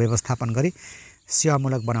र व्यवस्थापन गरी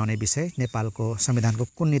सेवामूलक बनाउने विषय नेपालको संविधानको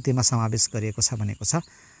कुन नीतिमा समावेश गरिएको छ भनेको छ।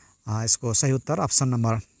 यसको सही उत्तर अप्सन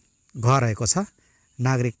नम्बर घ रहेको छ,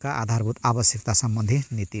 नागरिकका आधारभूत आवश्यकता सम्बन्धी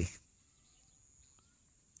नीति।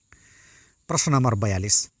 प्रश्न नम्बर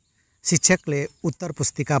 42। शिक्षकले उत्तर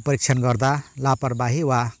पुस्तिका परीक्षण गर्दा लापरवाही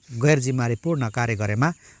वा गैर जिम्मेवारीपूर्ण कार्य गरेमा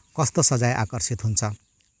कस्तो सजाय आकर्षित हुन्छ?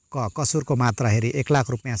 क. कसुरको मात्रा हेरी 1 लाख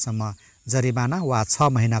रुपैयाँसम्म जरिवाना वा 6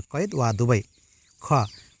 महिना कैद वा दुवै, ख.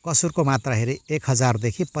 कसुरको मात्रा हेरी 1000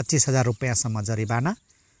 देखि 25,000 रुपैयाँसम्म जरिवाना,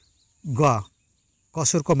 ग.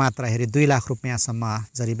 कसुरको मात्रा हेरी 2 लाख रुपैयाँसम्म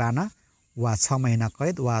जरिवाना वा 6 महिना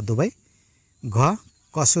कैद वा दुवै, घ.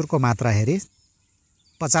 कसुरको मात्रा हेरी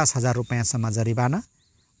 50,000 रुपैयाँसम्म जरिवाना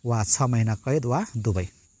वा 6 महिना कैद वा दुवै।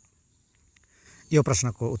 यो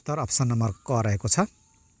प्रश्नको उत्तर अप्सन नम्बर क रहेको छ,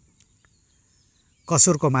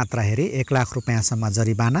 कसुरको मात्रा हेरी 1 लाख रुपैयाँसम्म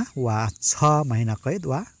जरिवाना वा 6 महिना कैद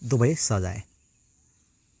वा दुवै सजाय।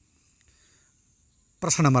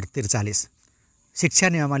 प्रश्न नम्बर 43। शिक्षा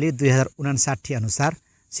नियमावली 2059 अनुसार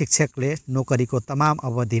शिक्षकले नोकरीको तमाम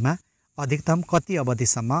अवधिमा अधिकतम कति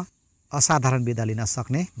अवधिसम्म असाधारण बिदा लिन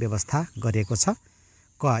सक्ने व्यवस्था गरिएको छ?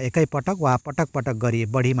 क. एकै पटक वा पटक पटक गरी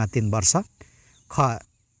बढीमा 3 वर्ष, ख.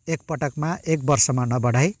 एक पटकमा 1 वर्षमा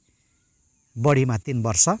नबढाई बढीमा 3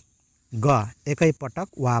 वर्ष, ग. एकै पटक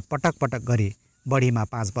वा पटक पटक गरी बढीमा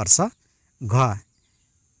 5 वर्ष, घ.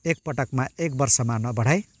 एक पटकमा 1 वर्षमा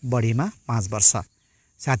नबढाई बढीमा 5 वर्ष।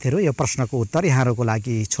 साथीहरू, यो प्रश्नको उत्तर यहाँहरूको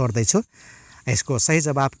लागि छोड्दैछु। यसको सही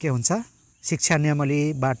जवाब के हुन्छ? शिक्षा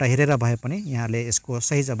नियमावलीबाट हेरेर भए पनि यहाँले यसको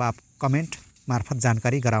सही जवाब कमेन्ट मार्फत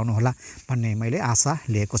जानकारी गराउनुहोला भन्ने मैले आशा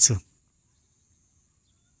लिएको छु।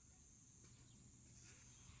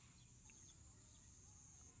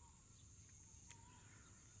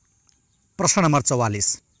 प्रश्न नम्बर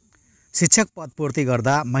 44। शिक्षक पद पूर्ति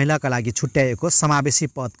गर्दा महिलाका लागि छुट्याइएको समावेशी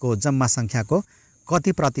पदको जम्मा सङ्ख्याको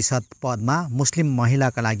कति प्रतिशत पदमा मुस्लिम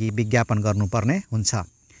महिलाका लागि विज्ञापन गर्नुपर्ने हुन्छ?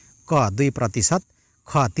 क. 2%,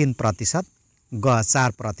 ख. 3%, ग.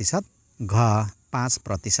 4%, घ.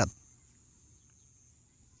 5%।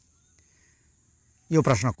 यो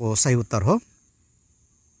प्रश्नको सही उत्तर हो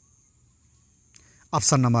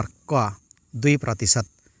अप्सन नम्बर क. 2%।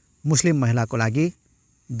 मुस्लिम महिलाको लागि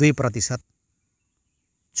 2%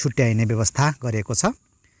 छुट्याइने व्यवस्था गरिएको छ।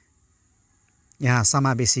 यहाँ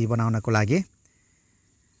समावेशी बनाउनको लागि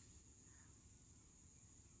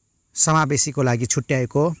समावेशीको लागि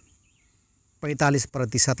छुट्याएको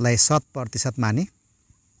 45%लाई 7% मानि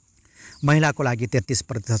महिलाको लागि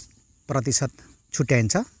 33%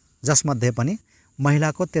 छुट्याइन्छ, जसमध्ये पनि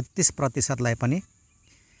महिलाको 33%लाई पनि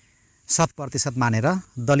 7% मानेर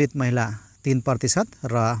दलित महिला 3%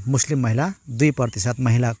 र मुस्लिम महिला 2%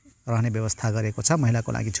 महिला रहने व्यवस्था गरेको छ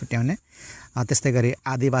महिलाको लागि छुट्याउने। त्यस्तै गरी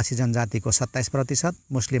आदिवासी जनजातिको 27%,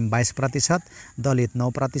 मुस्लिम 22%, दलित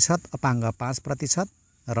 9%, अपाङ्ग 5%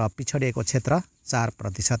 र पिछडिएको क्षेत्र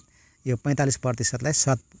 4%। यो 45%लाई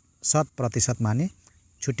 7% मानि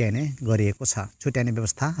छुट्याइने गरिएको छ, छुट्याइने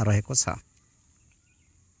व्यवस्था रहेको छ।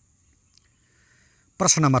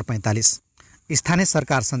 प्रश्न नम्बर 45। स्थानीय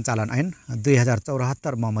सरकार सञ्चालन ऐन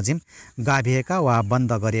 2074 बमोजिम गाभिएका वा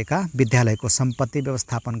बन्द गरिएका विद्यालयको सम्पत्ति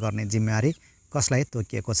व्यवस्थापन गर्ने जिम्मेवारी कसलाई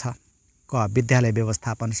तोकिएको छ? क. विद्यालय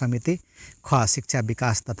व्यवस्थापन समिति, ख. शिक्षा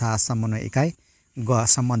विकास तथा समन्वय इकाइ, ग.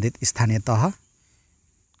 सम्बन्धित स्थानीय तह,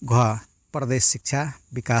 घ. प्रदेश शिक्षा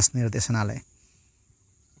विकास निर्देशनालय।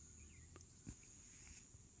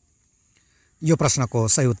 यो प्रश्नको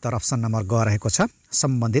सही उत्तर अप्सन नम्बर ग रहेको छ,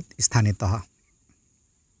 सम्बन्धित स्थानीय तह।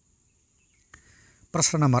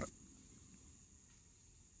 प्रश्न नम्बर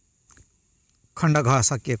खण्ड घ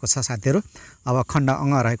सकिएको छ साथीहरू। अब खण्ड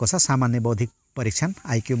अङ्ग रहेको छ सामान्य बौद्धिक परीक्षण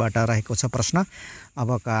आइक्यूबाट रहेको छ प्रश्न।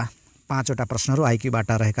 अबका 5 वटा प्रश्नहरू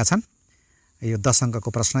आइक्यूबाट रहेका छन्। यो 10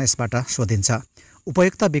 अङ्कको प्रश्न यसबाट सोधिन्छ।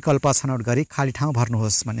 उपयुक्त विकल्प छनौट गरी खाली ठाउँ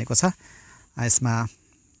भर्नुहोस् भनेको छ। यसमा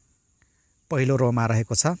पहिलो रोमा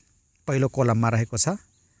रहेको छ, पहिलो कोलममा रहेको छ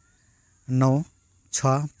 9,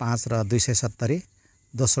 6, 5 र 270,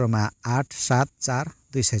 दोस्रोमा 8, 7, 4,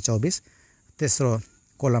 224, तेस्रो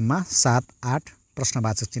कोलममा 7, 8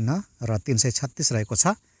 प्रश्नवाचक चिन्ह र 336 रहेको छ।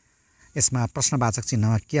 यसमा प्रश्नवाचक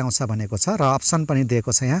चिन्हमा के आउँछ भनेको छ र अप्सन पनि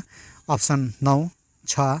दिएको छ यहाँ। अप्सन 9,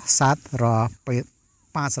 6, 7 र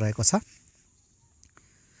 5 रहेको छ।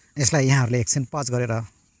 यसलाई यहाँहरूले एकछिन पज गरेर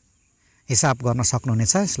हिसाब गर्न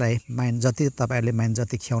सक्नुहुनेछ। यसलाई माइन्ड जति तपाईहरुले माइन्ड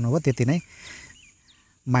जति खियाउनु भयो त्यति नै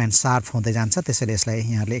माइन्ड शार्प हुँदै जान्छ। त्यसैले यसलाई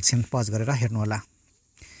यहाँहरूले एकछिन पज गरेर हेर्नु होला।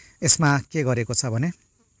 यसमा के गरेको छ भने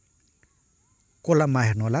कोलममा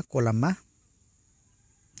हेर्नु होला। कोलममा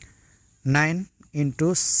 9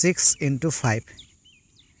 × 6 × 5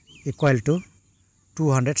 =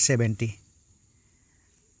 270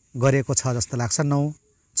 गरेको छ जस्तो लाग्छ। 9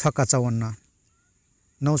 छक्का 54,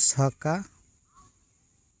 9 छक्का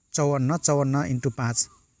 54, 54 × 5,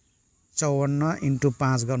 54 ×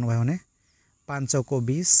 5 गर्नुभयो भने 5 चौको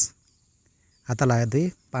 20, हात लाग्यो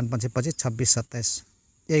 2, 5 5 25, 26 27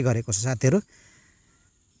 यही गरेको छ साथीहरू।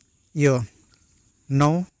 यो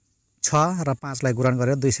 9, 6 र 5 लाई गुणन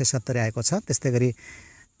गरेर 270 आएको छ। त्यस्तै गरी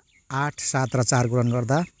 8, 7 र 4 गुणन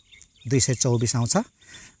गर्दा 224 आउँछ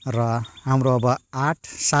र हाम्रो अब 8,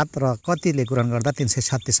 7 र कतिले गुणन गर्दा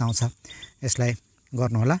 336 आउँछ। यसलाई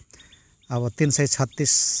गर्नु होला। अब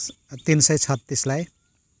 336 लाई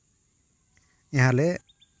यहाँले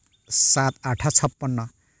 7, 8, 56,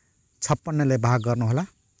 56 ले भाग गर्नु होला।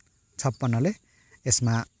 56 ले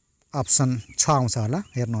यसमा अप्सन 6 आउँछ होला,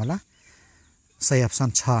 हेर्नु होला। सही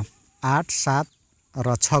अप्सन 6, 8, 7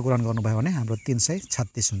 र 6 गुणन गर्नुभयो भने हाम्रो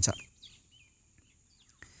 336 हुन्छ।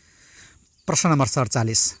 प्रश्न नम्बर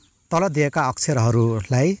 47 तल दिएका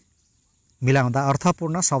अक्षरहरूलाई मिलाउँदा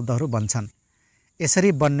अर्थपूर्ण शब्दहरू बन्छन्।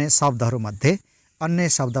 यसरी बन्ने शब्दहरूमध्ये अन्य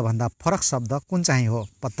शब्दभन्दा फरक शब्द कुन चाहिँ हो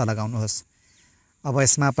पत्ता लगाउनुहोस्। अब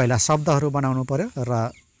यसमा पहिला शब्दहरू बनाउनु पर्यो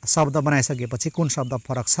र शब्द बनाइसकेपछि कुन शब्द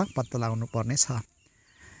फरक छ पत्ता लगाउनु पर्ने छ।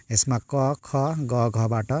 यसमा क, ख, ग,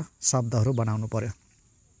 घबाट शब्दहरू बनाउनु पर्यो।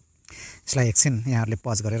 यसलाई एकछिन यहाँहरूले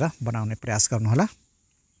पज गरेर बनाउने प्रयास गर्नुहोला।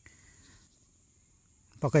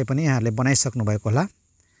 पक्कै पनि यहाँहरूले बनाइसक्नु भएको होला।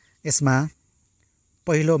 यसमा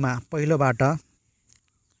पहिलोबाट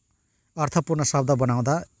अर्थपूर्ण शब्द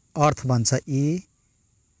बनाउँदा अर्थ बन्छ EARTH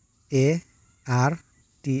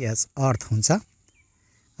अर्थ हुन्छ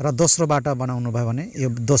र दोस्रोबाट बनाउनु भयो भने यो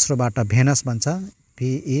दोस्रोबाट भेनस बन्छ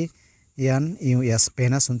VENUS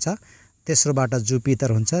भेनस हुन्छ। तेस्रोबाट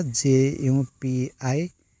जुपिटर हुन्छ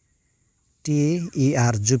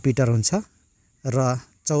JUPITER जुपिटर हुन्छ र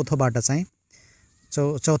चौथोबाट चाहिँ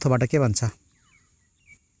चौथोबाट के भन्छ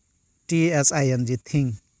THING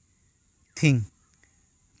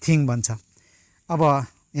थिङ भन्छ। अब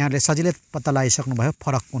यहाँले सजिलै पत्ता लगाइसक्नु भयो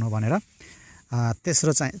फरक कुन हो भनेर।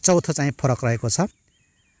 चौथो चाहिँ फरक रहेको छ।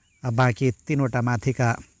 बाँकी 3वटा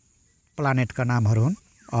माथिका प्लानेटका नामहरू हुन्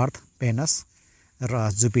अर्थ, भेनस र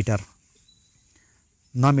जुपिटर।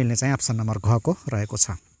 नमिल्ने चाहिँ अप्सन नम्बर घ को रहेको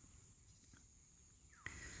छ।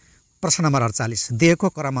 प्रश्न नम्बर 48 दिएको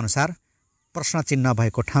क्रम अनुसार प्रश्न चिन्ह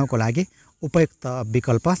भएको ठाउँको लागि उपयुक्त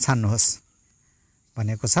विकल्प छान्नुहोस्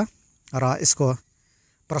भनेको छ र यसको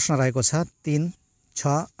प्रश्न रहेको छ 3,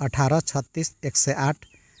 6, 18, 36, 108,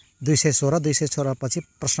 216, 216 पछि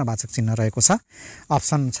प्रश्नवाचक चिन्ह रहेको छ।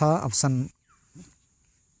 अप्सन छ अप्सन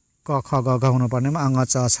क, ख, ग हुनुपर्नेमा अङ्ग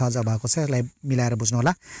च, छ, ज भएको छ। यसलाई मिलाएर बुझ्नु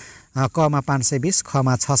होला। क मा 520, ख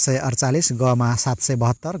मा 648, ग मा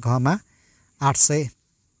 772, घ मा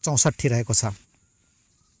 864 रहेको छ।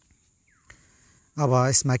 अब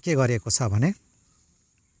यसमा के गरिएको छ भने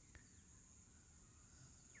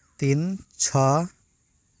 3, 6,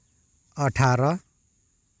 18,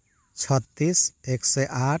 36,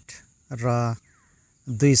 108 र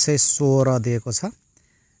 216 दिएको छ।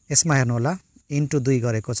 यसमा हेर्नु होला इन्टु 2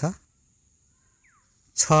 गरेको छ।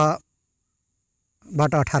 6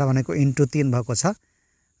 बाट 18 भनेको इन्टु 3 भएको छ।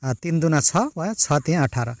 3 दुना 6 भयो, 6 3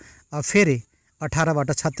 18। अब फेरि 18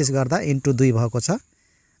 बाट 36 गर्दा इन्टु 2 भएको छ।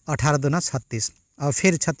 18 दुना 36। अब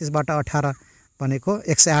फेरि 36 बाट 18 भनेको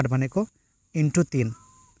 108 भनेको इन्टु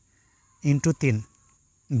 3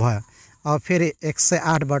 भयो। अब फेरि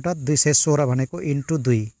 108 बाट 216 भनेको इन्टु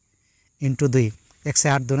 2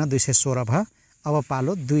 108 दुना 216 भयो। अब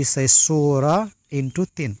पालो 216 इन्टु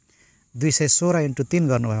 3 216 इन्टु 3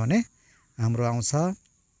 गर्नुभयो भने हाम्रो आउँछ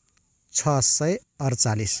 688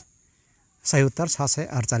 648 सही उत्तर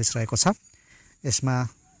 648 रहेको छ। यसमा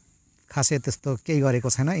खासै त्यस्तो केही गरेको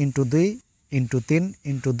छैन, इन्टु 2 इन्टु 3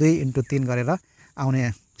 इन्टु 2 इन्टु 3 गरेर आउने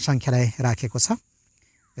सङ्ख्यालाई राखेको छ।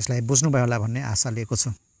 यसलाई बुझ्नुभयो होला भन्ने आशा लिएको छु।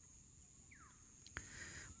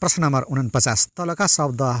 प्रश्न नम्बर 49 तलका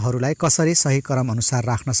शब्दहरूलाई कसरी सही क्रम अनुसार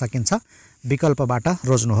राख्न सकिन्छ? विकल्पबाट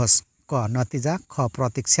रोज्नुहोस्। क नतिजा, ख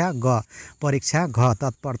प्रतीक्षा, ग परीक्षा, घ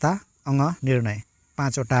तत्परता, अङ निर्णय।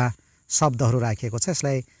 5 वटा शब्दहरू राखिएको छ।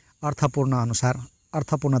 यसलाई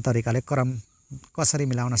अर्थपूर्ण तरिकाले क्रम कसरी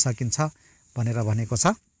मिलाउन सकिन्छ भनेर भनेको छ।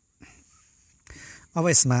 अब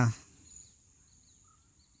यसमा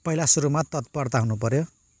पहिला सुरुमा तत्परता हुनु पर्यो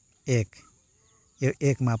 1, यो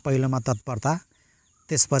 1 मा पहिलोमा तत्परता,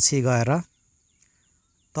 त्यसपछि गएर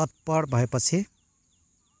तत्पर भएपछि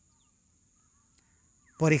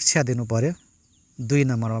परीक्षा दिनु पर्यो, 2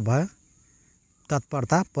 नम्बरमा भयो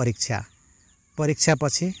तत्परता परीक्षा,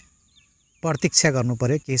 परीक्षापछि प्रतीक्षा गर्नु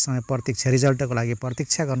पर्यो, केही समय प्रतीक्षा रिजल्टको लागि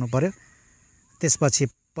प्रतीक्षा गर्नु पर्यो, त्यसपछि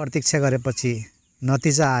प्रतीक्षा गरेपछि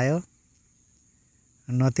नतिजा आयो,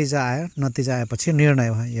 नतिजा आएपछि निर्णय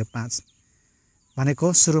भयो। यो 5 भनेको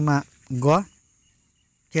सुरुमा ग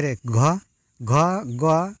के रे घ ग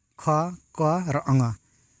ख क र अङ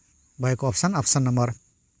भएको अप्सन नम्बर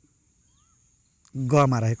ग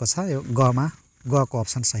मा रहेको छ। यो ग मा ग को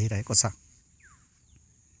अप्सन सही रहेको छ।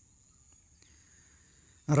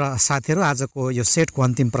 र साथीहरू आजको यो सेटको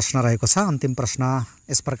अन्तिम प्रश्न रहेको छ। अन्तिम प्रश्न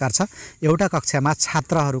यस प्रकार छ। एउटा कक्षामा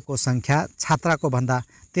छात्रहरूको सङ्ख्या छात्राको भन्दा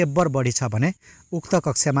तेब्बर बढी छ भने उक्त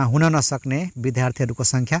कक्षामा हुन नसक्ने विद्यार्थीहरूको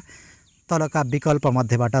सङ्ख्या तलका विकल्प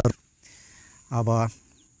मध्येबाट। अब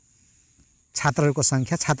छात्रहरूको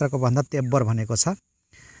सङ्ख्या छात्रको भन्दा तेब्बर भनेको छ।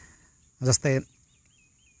 जस्तै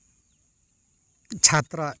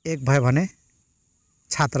छात्र 1 भयो भने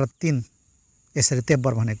छात्र 3 यसरी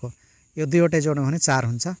तेब्बर भनेको। यो 2 वटै जोड्यो भने 4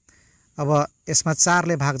 हुन्छ। अब यसमा 4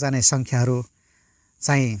 ले भाग जाने सङ्ख्याहरू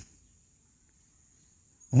चाहिँ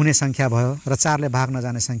हुने सङ्ख्या भयो र 4 ले भाग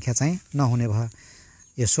नजाने सङ्ख्या चाहिँ नहुने भयो।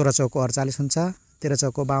 यो 16 चौको 48 हुन्छ, 13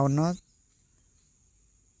 चौको 52,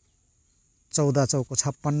 14 चौको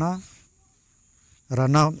 56 र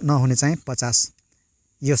नहुने चाहिँ 50।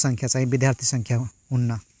 यो सङ्ख्या चाहिँ विद्यार्थी सङ्ख्या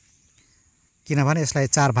हुन्न, किनभने यसलाई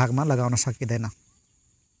 4 भागमा लगाउन सकिँदैन।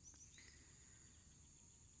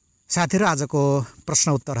 साथीहरू आजको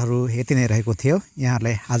प्रश्न उत्तरहरू यति नै रहेको थियो।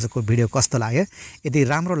 यहाँहरूलाई आजको भिडियो कस्तो लाग्यो? यदि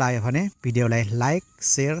राम्रो लाग्यो भने भिडियोलाई लाइक,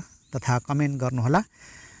 सेयर तथा कमेन्ट गर्नुहोला।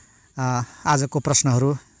 आजको प्रश्नहरू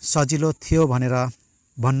सजिलो थियो भनेर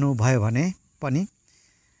भन्नुभयो भने पनि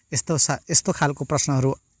यस्तो खालको प्रश्नहरू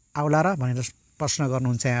आउला र भनेर प्रश्न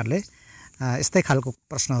गर्नुहुन्छ यहाँहरूले। यस्तै खालको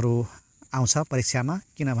प्रश्नहरू आउँछ परीक्षामा,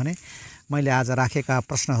 किनभने मैले आज राखेका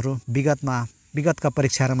प्रश्नहरू विगतका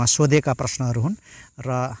परीक्षाहरूमा सोधेका प्रश्नहरू हुन्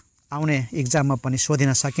र आउने इक्जाममा पनि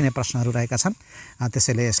सोधिन सकिने प्रश्नहरू रहेका छन्।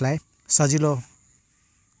 त्यसैले यसलाई सजिलो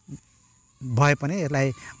भए पनि यसलाई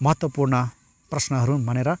महत्त्वपूर्ण प्रश्नहरू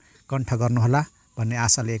भनेर कण्ठ गर्नुहोला भन्ने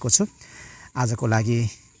आशा लिएको छु। आजको लागि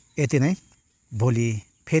यति नै। भोलि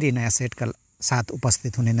फेरि नयाँ सेटका साथ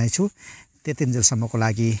उपस्थित हुने नै छु। त्यतिन्जेलसम्मको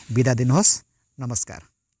लागि बिदा दिनुहोस्। नमस्कार।